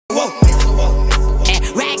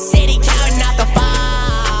Rack City counting out the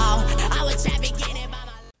ball. I was trapping getting by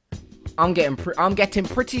my... I'm getting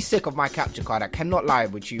pretty sick of my capture card. I cannot lie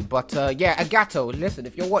with you, but yeah, Agato, listen,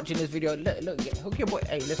 if you're watching this video, look, hook your boy.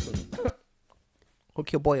 Hey, listen,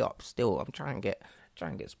 hook your boy up. Still, I'm trying to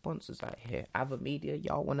get sponsors out here. Ava Media,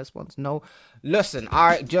 y'all want to sponsor? No, listen,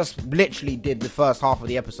 I just literally did the first half of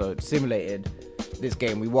the episode, simulated this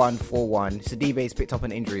game. We won 4-1. Sidibe's picked up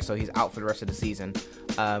an injury, so he's out for the rest of the season,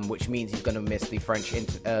 which means he's gonna miss the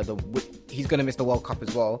he's gonna miss the World Cup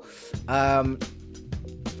as well.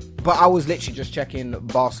 But I was literally just checking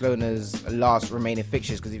Barcelona's last remaining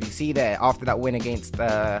fixtures, because if you see there, after that win against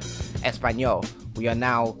Espanyol, we are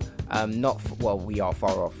now we are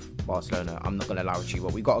far off Barcelona. I'm not gonna lie with you,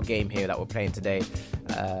 but we got a game here that we're playing today.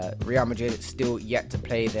 Real Madrid still yet to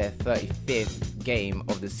play their 35th game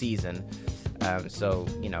of the season, so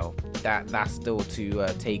you know that's still to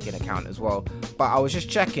take in account as well. But I was just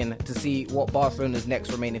checking to see what Barcelona's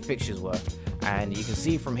next remaining fixtures were, and you can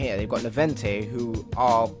see from here they've got Levante, who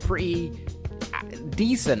are pretty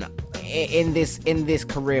decent in this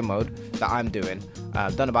career mode that I'm doing.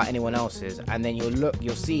 Don't know about anyone else's. And then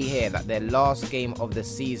you'll see here that their last game of the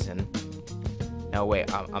season. No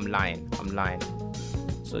wait, I'm lying.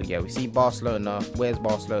 So yeah, we see Barcelona. Where's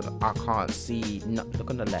Barcelona? I can't see. No, look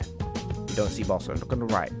on the left. You don't see Barcelona. Look on the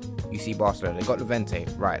right. You see Barcelona. They got Levante.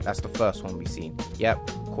 Right, that's the first one we've seen. Yep,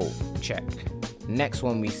 cool. Check. Next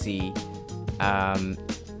one we see.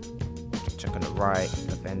 Check on the right.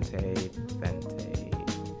 Levante.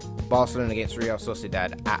 Barcelona against Real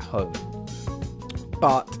Sociedad at home.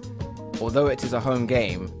 But although it is a home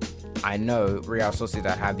game, I know Real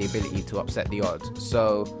Sociedad have the ability to upset the odds.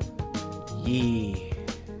 So yeah,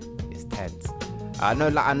 it's tense. I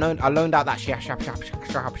loaned out that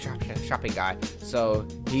shopping guy, so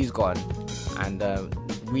he's gone, and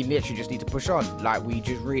we literally just need to push on. Like, we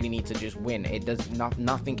just really need to just win. It does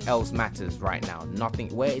nothing else matters right now.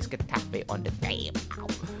 Nothing. Where is Getafe on the game?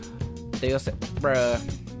 They also, bruh.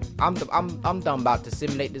 I'm done about to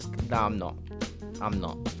simulate this. No, I'm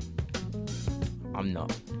not.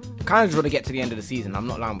 Kind of just want to get to the end of the season. I'm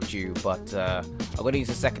not lying with you, but I'm going to use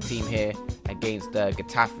the second team here against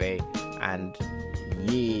Getafe, and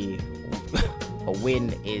yeah, a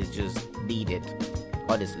win is just needed.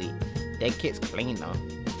 Honestly, their kit's clean now.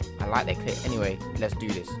 I like their kit. Anyway, let's do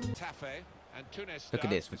this. Look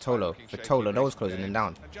at this, Vitolo, no one's closing him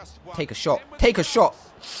down. Take a shot.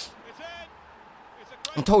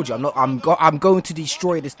 I told you, I'm going to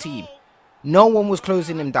destroy this team. No one was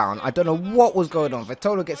closing him down. I don't know what was going on.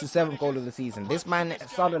 Vitolo gets his 7th goal of the season. This man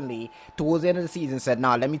suddenly, towards the end of the season, said,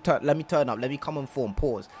 "Nah, let me turn up. Let me come on form.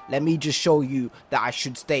 Pause. Let me just show you that I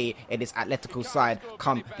should stay in this Atletico side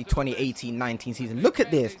come the 2018-19 season." Look at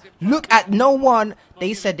this. Look at no one.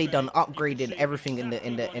 They said they done upgraded everything in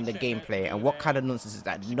the gameplay. And what kind of nonsense is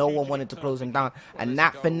that? No one wanted to close him down. And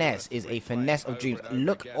that finesse is a finesse of dreams.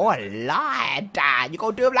 Look, oh lad, you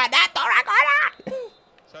gonna do him like that? All right, go on.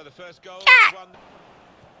 So the first goal won.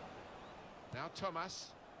 Now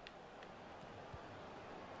Thomas.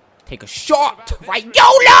 Take a shot. Raiola!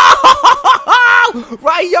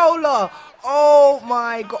 Raiola! Oh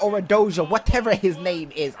my god. Or Radoja, whatever his name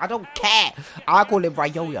is. I don't care. I call him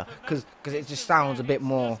Raiola because it just sounds a bit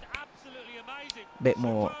more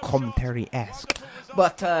commentary-esque.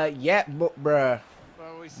 But yeah, bruh.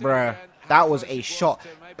 That was a shot.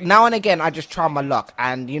 Now and again, I just try my luck.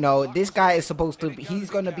 And, you know, this guy is supposed to... He's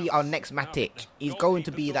going to be our next Matic. He's going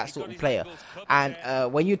to be that sort of player. And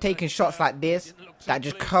when you're taking shots like this, that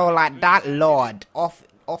just curl like that, Lord. Off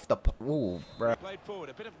the... Ooh, bro.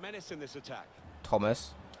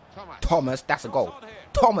 Thomas, that's a goal.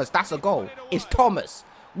 Thomas, that's a goal. It's Thomas.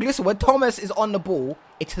 Listen, when Thomas is on the ball,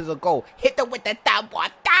 it is a goal. Hit them with the damn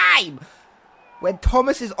one time. When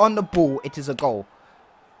Thomas is on the ball, it is a goal.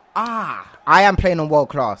 I am playing on world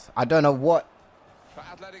class. I don't know what,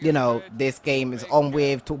 you know, this game is on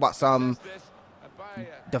with. Talk about some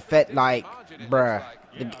defect, like, bruh.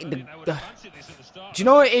 Do you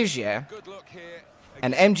know what it is, yeah?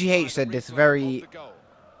 And MGH said this very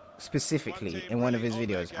specifically in one of his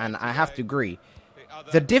videos, and I have to agree.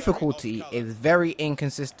 The difficulty is very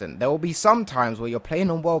inconsistent. There will be some times where you're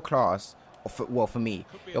playing on world class, well, for me,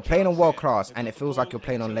 you're playing on world class, and it feels like you're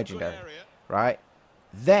playing on legendary, right?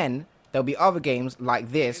 Then there'll be other games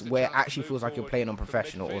like this where it actually feels like you're playing on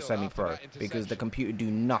professional or semi-pro, because the computer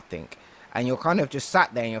do nothing, and you're kind of just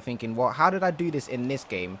sat there and you're thinking, well, how did I do this in this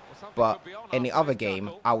game, but in the other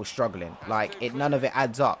game I was struggling, like none of it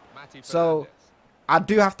adds up. So I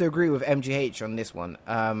do have to agree with MGH on this one.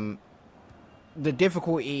 The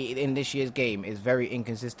difficulty in this year's game is very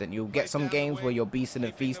inconsistent. You'll get some games where you're beasting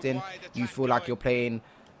and feasting, you feel like you're playing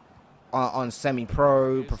on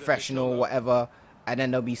semi-pro, professional, whatever. And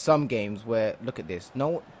then there'll be some games where, look at this.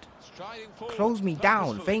 No, close me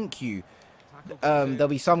down. Thank you. There'll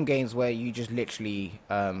be some games where you just literally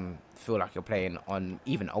feel like you're playing on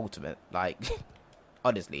even ultimate. Like,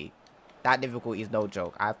 honestly, that difficulty is no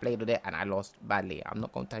joke. I've played with it and I lost badly. I'm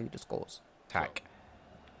not going to tell you the scores. Attack.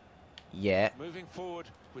 Yeah.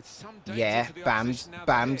 Yeah. Bams.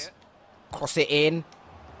 Bams. Cross it in.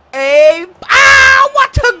 Hey. Ah,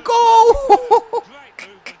 what a goal! Oh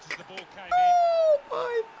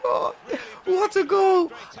my god. What a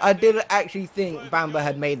goal. I didn't actually think Bamba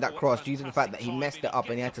had made that cross due to the fact that he messed it up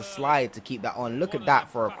and he had to slide to keep that on. Look at that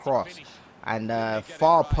for a cross. And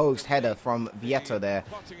far post header from Vieto there.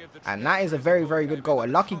 And that is a very, very good goal. A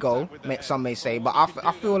lucky goal, some may say. But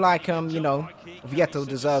I feel like, you know, Vieto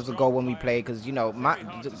deserves a goal when we play. Because, you know,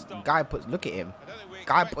 the guy puts, look at him.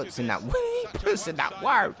 Guy puts in that, he puts in that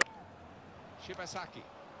work.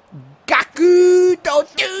 Gaku,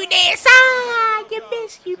 don't do this. Ah, you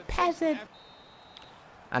miss, you peasant.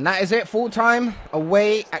 And that is it. Full time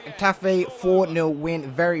away at Getafe. 4-0 win.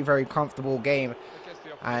 Very, very comfortable game.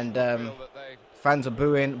 And fans are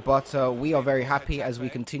booing, but we are very happy as we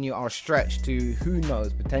continue our stretch to, who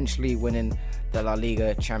knows, potentially winning the La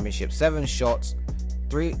Liga Championship. 7 shots,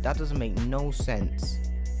 3. That doesn't make no sense.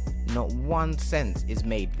 Not 1 sense is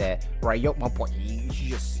made there. Right, yo, my boy,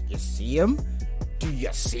 you see him? Do you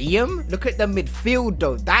see him? Look at the midfield,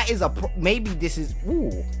 though. That is a maybe this is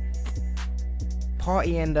ooh.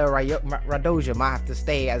 Party and Radoja might have to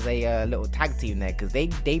stay as a little tag team there, because they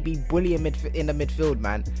be bullying in the midfield,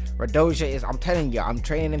 man. Radoja is, I'm telling you, I'm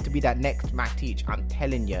training him to be that next Matic. I'm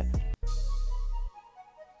telling you.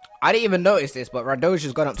 I didn't even notice this, but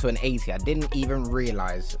Radoja's gone up to an 80. I didn't even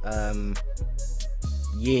realize.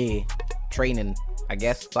 Yeah, training, I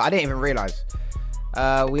guess, but I didn't even realize.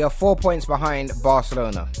 We are 4 points behind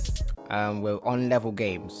Barcelona. We're on level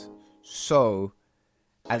games. So,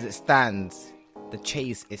 as it stands, the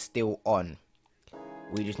chase is still on.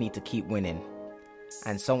 We just need to keep winning.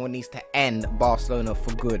 And someone needs to end Barcelona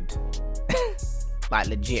for good. Like,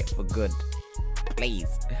 legit for good. Please.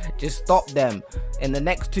 Just stop them. In the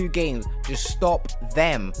next 2 games, just stop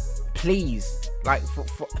them. Please. Like,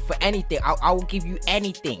 for anything. I will give you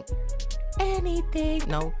anything. Anything.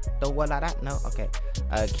 No, don't work like that. No, okay.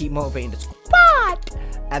 Keep motivating the squad.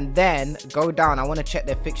 And then go down. I want to check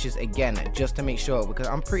their fixtures again just to make sure, because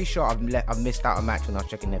I'm pretty sure I've missed out a match when I was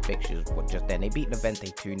checking their fixtures. But just then they beat Levante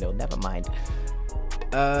 2-0. Never mind.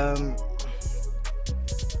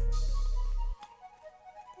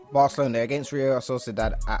 Barcelona against Real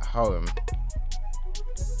Sociedad at home,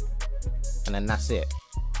 and then that's it.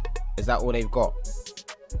 Is that all they've got?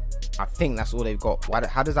 I think that's all they've got.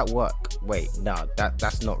 How does that work? Wait, no,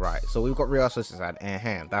 that's not right. So we've got Real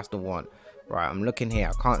Sociedad. That's the one. Right, I'm looking here.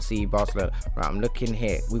 I can't see Barcelona. Right, I'm looking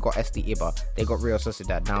here. We've got SD Iba. They got Real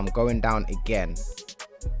Sociedad. Now I'm going down again.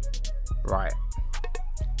 Right.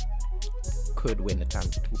 Could win the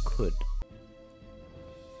championship. Could.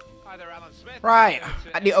 Right,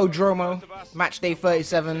 at the Odromo. Match day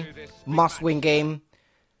 37. Must-win game.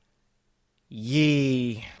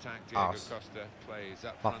 Yee.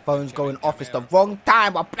 My phone's going off. It's the wrong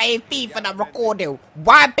time. I'm playing FIFA and recording.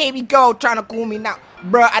 Why baby girl trying to call me now?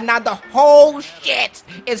 Bruh, and now the whole shit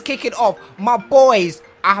is kicking off. My boys,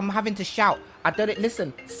 I'm having to shout. I did it.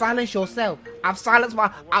 Listen, silence yourself. I've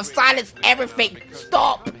silenced everything.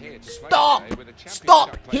 Stop. Stop.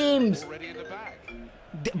 Stop hymns.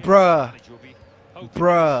 Bruh.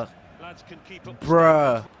 Bruh.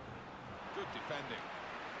 Bruh.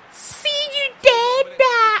 See, you did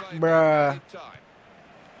that, bruh.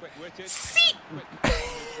 See.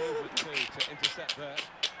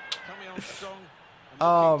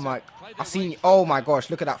 Oh my, I seen you. Oh my gosh,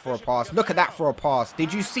 look at that for a pass. Look at that for a pass.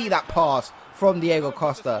 Did you see that pass from Diego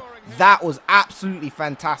Costa? That was absolutely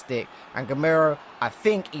fantastic. And Gamero, I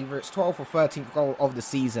think either it's 12th or 13th goal of the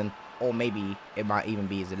season, or maybe it might even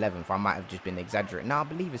be his 11th. I might have just been exaggerating. No, I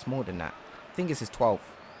believe it's more than that. I think it's his 12th.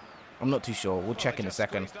 I'm not too sure. We'll check in a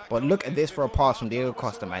second. But look at this for a pass from Diego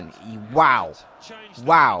Costa, man. Wow.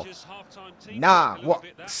 Wow. Nah, what?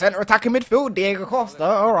 Center attacking midfield, Diego Costa.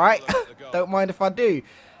 All right. Don't mind if I do.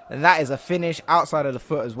 And that is a finish outside of the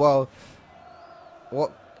foot as well.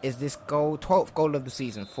 What is this goal? 12th goal of the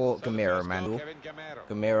season for Gamero, man.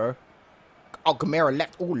 Gamero. Oh, Gamero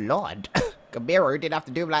left. Oh, Lord. Gamero didn't have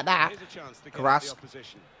to do him like that. Carras.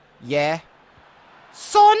 Yeah.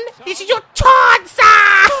 Son, this is your chance!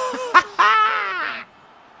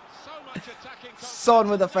 Son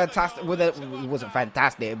with a fantastic, it wasn't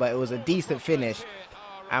fantastic, but it was a decent finish.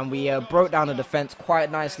 and we broke down the defense quite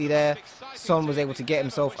nicely there. Son was able to get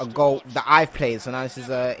himself a goal that I've played. So now this is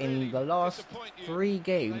in the last 3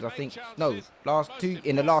 games, I think. No, in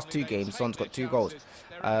the last 2 games, Son's got 2 goals.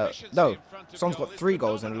 No, Son's got 3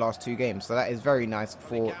 goals in the last 2 games. So that is very nice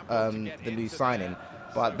for the loose signing.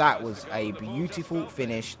 But that was a beautiful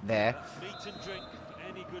finish there.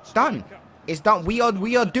 Done. It's done. We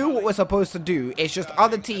are doing what we're supposed to do. It's just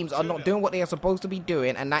other teams are not doing what they are supposed to be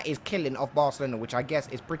doing, and that is killing off Barcelona, which I guess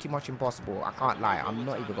is pretty much impossible. I can't lie. I'm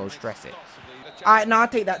not even going to stress it. Alright, now I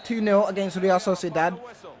take that 2-0 against Real Sociedad.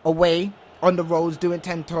 Away, on the roads, doing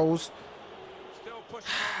 10 toes.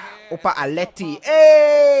 Opa Aleti.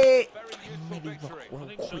 Hey! Maybe rock real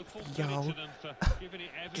quick for y'all.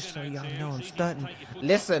 Just so y'all know I'm stunting.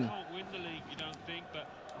 Listen.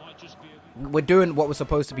 We're doing what we're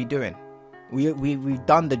supposed to be doing. We've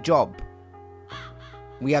done the job.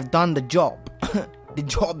 We have done the job. The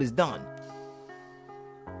job is done.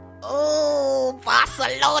 Oh,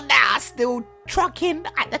 Barcelona are still trucking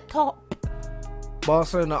at the top.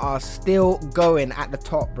 Barcelona are still going at the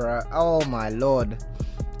top, bro. Oh my lord.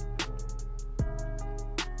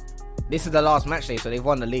 This is the last match day, so they've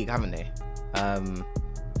won the league, haven't they?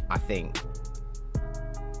 I think.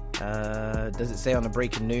 Does it say on the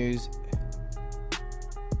breaking news?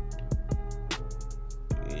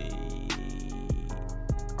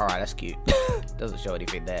 Alright, that's cute. Doesn't show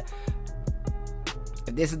anything there.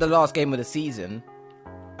 This is the last game of the season.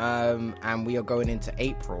 And we are going into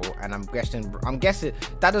April, and I'm guessing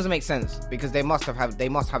that doesn't make sense because they must have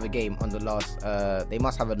a game on the last they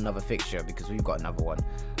must have another fixture because we've got another one.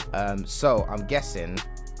 So I'm guessing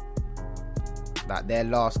that their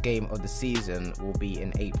last game of the season will be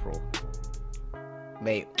in April.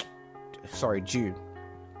 June.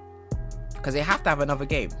 Because they have to have another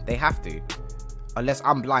game. They have to. Unless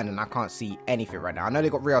I'm blind and I can't see anything right now. I know they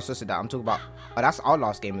got Real Sociedad. I'm talking about... Oh, that's our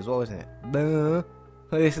last game as well, isn't it?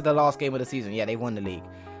 This is the last game of the season. Yeah, they won the league.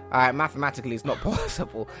 Alright, mathematically, it's not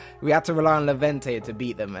possible. We had to rely on Levante to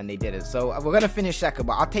beat them, and they didn't. So, we're going to finish second,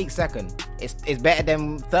 but I'll take second. It's better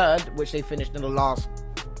than third, which they finished in the last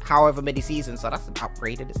however many seasons. So, that's an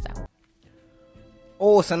upgrade in itself.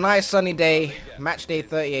 Oh, it's a nice sunny day. Match day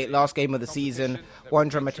 38, last game of the season.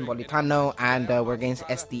 100 Metropolitano, and we're against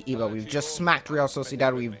SD Iba. We've just smacked Real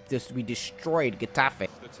Sociedad. We destroyed Getafe.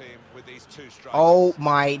 Oh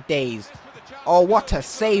my days. Oh, what a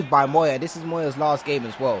save by Moya. This is Moya's last game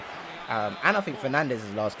as well. And I think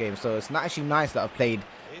Fernandez's last game. So it's not actually nice that I've played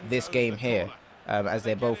this game here, as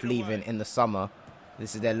they're both leaving in the summer.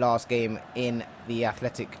 This is their last game in the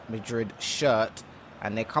Atletico Madrid shirt.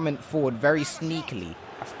 And they're coming forward very sneakily.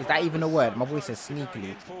 Is that even a word? My boy says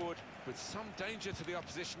sneakily. With some danger to the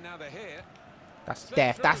opposition now they're here. That's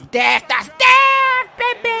death. That's death. That's death,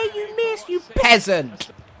 baby. You missed, you peasant.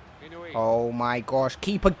 Oh my gosh,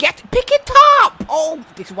 keeper, pick it up. Oh,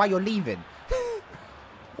 this is why you're leaving.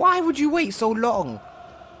 Why would you wait so long?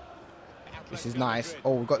 This is nice.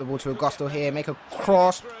 Oh, we've got the ball to Augusto here. Make a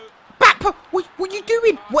cross. Back. What are you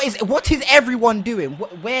doing? What is everyone doing?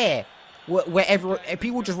 Where everyone?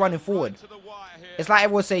 People just running forward. It's like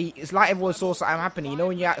everyone saw something happening. You know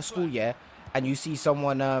when you're at school, yeah, and you see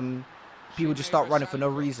someone, people just start running for no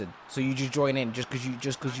reason. So you just join in just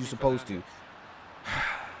because you're supposed to.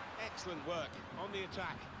 Excellent work on the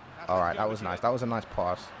attack. All right, that was nice. That was a nice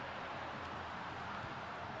pass.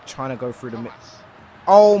 Trying to go through the mid.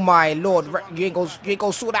 Oh my lord! You ain't go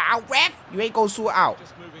sort that out, ref. You ain't go sort out.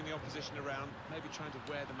 Just moving the opposition around, maybe trying to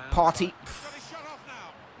wear them out. Party.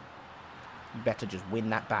 You better just win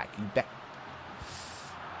that back. You bet.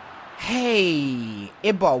 Hey,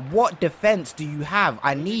 Iba, what defense do you have?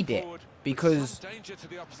 I need it because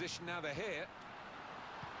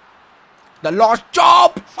the last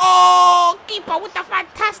job. Oh, keeper with the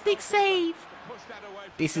fantastic save.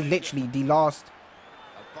 This is literally the last.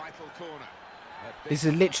 This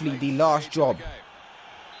is literally the last job.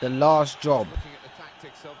 The last job.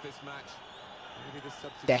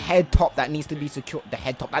 The head top that needs to be secure. The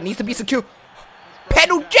head top that needs to be secure.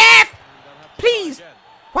 Pedal, Jeff! Please!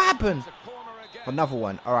 What happened? Another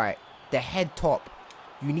one. Alright. The head top.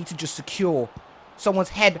 You need to just secure someone's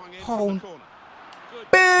head. Hold.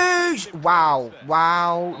 Boosh! Wow.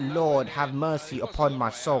 Wow. Lord, have mercy upon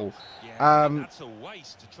my soul. Yeah.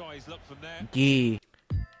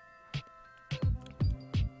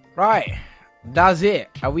 Right. That's it.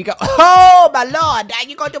 And we got... Oh, my lord!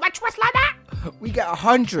 You gonna do my trust like that? We got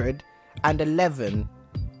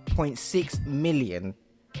 111.6 million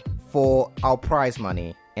for our prize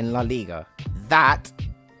money in La Liga.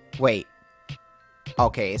 Wait.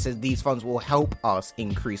 Okay, it says these funds will help us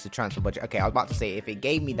increase the transfer budget. Okay, I was about to say, if it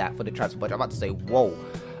gave me that for the transfer budget, I'm about to say, whoa.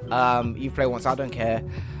 You play once, I don't care.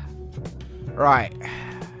 Right.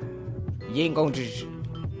 You ain't going to...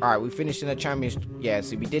 Alright, we finished in the Champions... Yeah,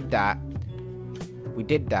 so we did that.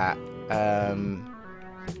 And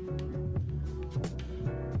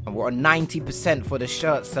we're on 90% for the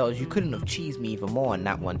shirt sales. You couldn't have cheesed me even more on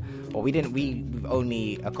that one. But we didn't. We've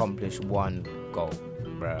only accomplished 1 goal.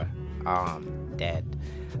 Bruh. I'm dead.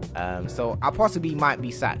 So I possibly might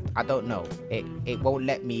be sacked. I don't know. It won't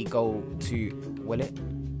let me go to... Will it?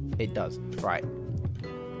 It does. Right.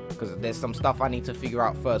 Because there's some stuff I need to figure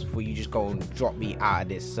out first before you just go and drop me out of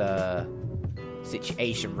this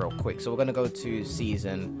situation real quick. So we're going to go to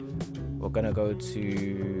season. We're going to go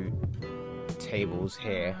to tables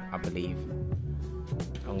here, I believe.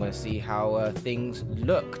 I'm going to see how things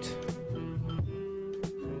looked.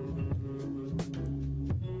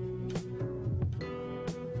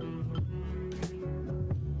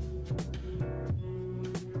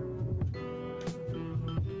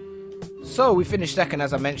 So we finished second,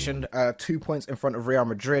 as I mentioned, 2 points in front of Real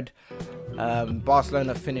Madrid.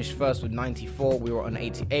 Barcelona finished first with 94. We were on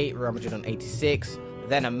 88. Real Madrid on 86.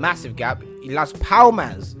 Then a massive gap. Las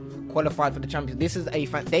Palmas qualified for the Champions. This is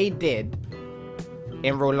they did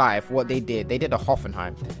in real life what they did. They did a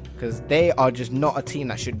Hoffenheim because they are just not a team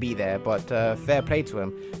that should be there. But fair play to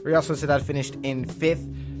them. Real Sociedad finished in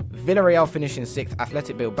 5th. Villarreal finished in 6th,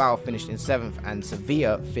 Athletic Bilbao finished in 7th, and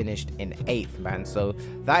Sevilla finished in 8th, man. So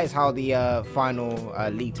that is how the final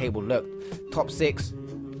league table looked. Top 6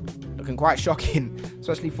 looking quite shocking,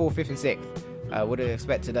 especially 4th, 5th, and 6th. Would have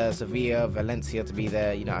expected Sevilla, Valencia to be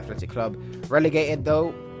there, you know, Athletic Club. Relegated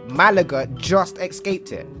though, Malaga just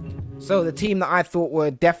escaped it. So the team that I thought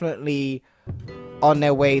were definitely on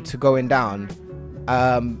their way to going down,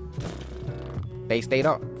 they stayed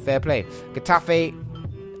up. Fair play. Getafe,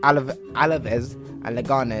 Alaves and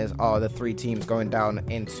Leganes are the 3 teams going down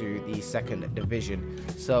into the 2nd division.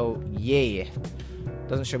 So yeah,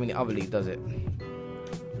 doesn't show me the other league, does it?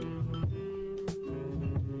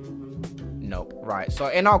 Nope. Right, so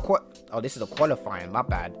in our this is a qualifying, my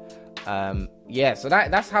bad. Yeah, so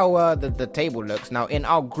that's how the table looks. Now in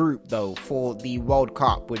our group though, for the World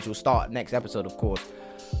Cup, which will start next episode of course,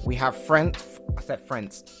 we have France. I said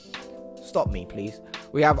France, stop me please.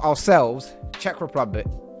 We have ourselves, Czech Republic.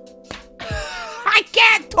 I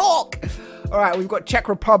can't talk. All right, we've got Czech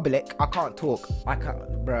Republic. I can't talk. I can't,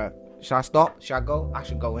 bruh. Should I stop? Should I go? I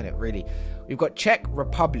should go in it, really. We've got Czech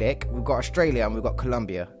Republic, we've got Australia, and we've got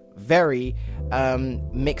Colombia. Very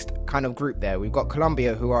mixed kind of group there. We've got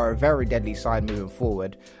Colombia, who are a very deadly side moving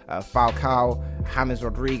forward. Falcao, James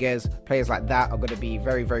Rodriguez, players like that are going to be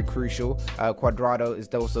very, very crucial. Cuadrado is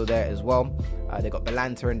also there as well. They've got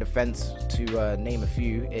Belanta in defence, to name a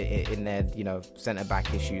few in their, you know,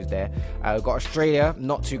 centre-back issues there. We've got Australia,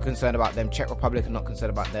 not too concerned about them. Czech Republic, not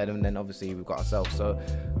concerned about them. And then obviously we've got ourselves. So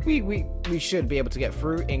we should be able to get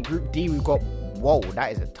through. In Group D, we've got... Whoa,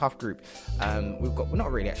 that is a tough group. We've got, well,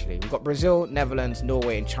 not really actually. We've got Brazil, Netherlands,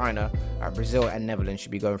 Norway, and China. Brazil and Netherlands should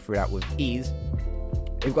be going through that with ease.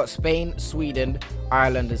 We've got Spain, Sweden,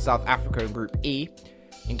 Ireland, and South Africa in Group E.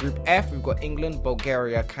 In Group F, we've got England,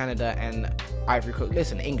 Bulgaria, Canada, and Ivory Coast.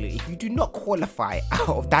 Listen, England, if you do not qualify out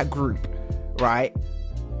of that group, right,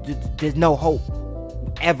 there's no hope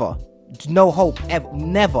ever. There's no hope ever,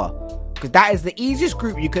 never, because that is the easiest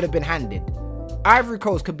group you could have been handed. Ivory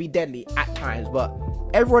Coast could be deadly at times, but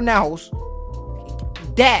everyone else,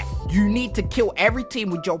 death. You need to kill every team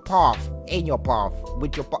with your path, with your path,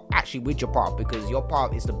 because your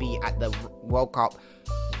path is to be at the World Cup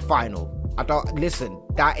final. Listen,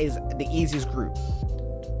 that is the easiest group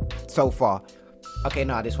so far. Okay,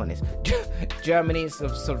 no, this one is Germany,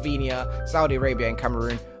 Slovenia, Saudi Arabia, and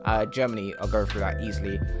Cameroon. Germany, I'll go through that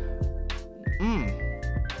easily.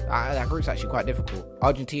 That group's actually quite difficult.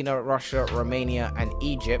 Argentina, Russia, Romania, and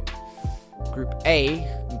Egypt. Group A,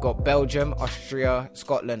 we've got Belgium, Austria,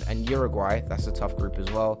 Scotland, and Uruguay. That's a tough group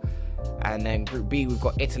as well. And then Group B, we've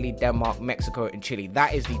got Italy, Denmark, Mexico, and Chile.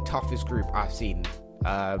 That is the toughest group I've seen.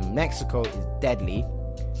 Mexico is deadly.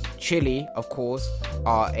 Chile, of course,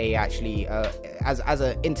 are as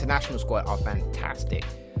an international squad, are fantastic.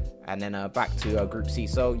 And then back to Group C.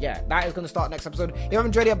 So yeah, that is going to start next episode. If you have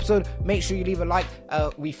enjoyed the episode, make sure you leave a like.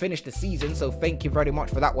 We finished the season, so thank you very much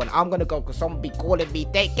for that one. I'm going to go because someone be calling me.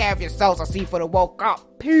 Take care of yourselves. I'll see you for the World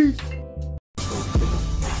Cup. Peace.